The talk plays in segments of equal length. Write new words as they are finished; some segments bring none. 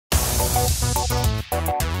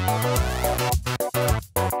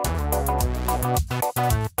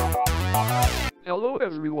Hello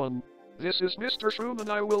everyone. This is Mr. Shroom and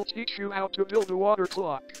I will teach you how to build a water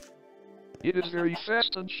clock. It is very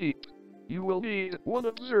fast and cheap. You will need 1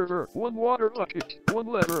 observer, 1 water bucket, 1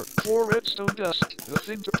 lever, 4 redstone dust, the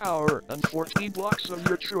thing to power, and 14 blocks of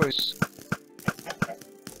your choice.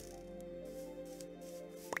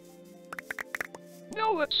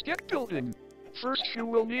 Now let's get building. First you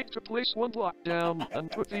will need to place 1 block down and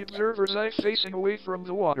put the observer's eye facing away from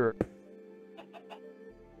the water.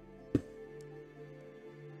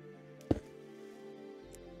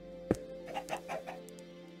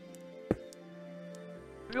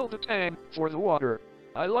 Build a tank for the water.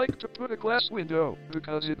 I like to put a glass window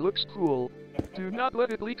because it looks cool. Do not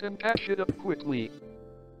let it leak and patch it up quickly.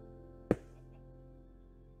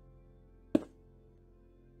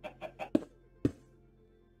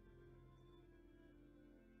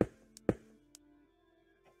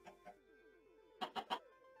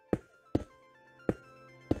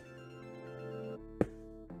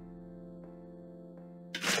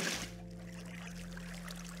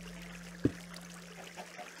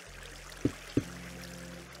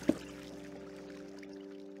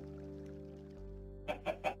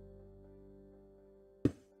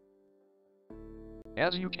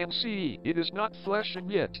 As you can see, it is not flashing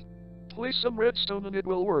yet. Place some redstone and it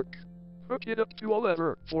will work. Hook it up to a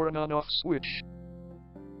lever for an on-off switch.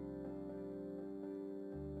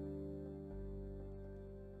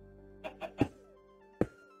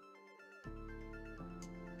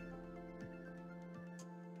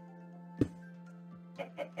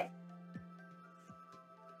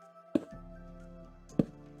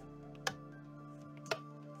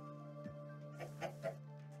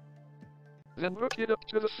 Then hook it up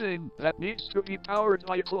to the thing that needs to be powered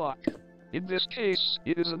by a clock. In this case,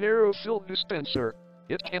 it is an arrow-filled dispenser.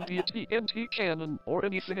 It can be a TNT cannon or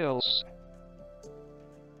anything else.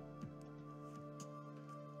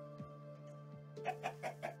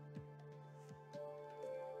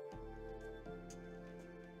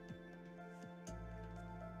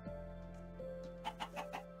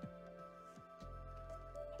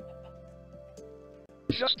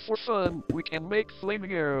 Just for fun, we can make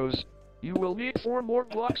flaming arrows. You will need 4 more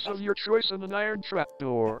blocks of your choice and an iron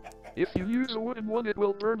trapdoor. If you use a wooden one it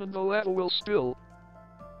will burn and the lava will spill.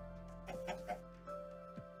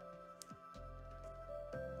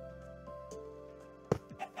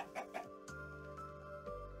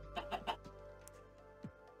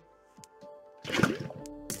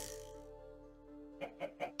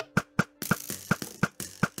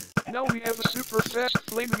 Now we have a super fast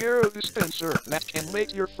flaming arrow dispenser that can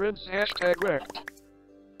make your friends #wrecked.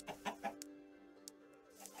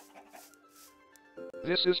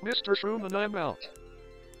 This is Mr. Shroom and I'm out.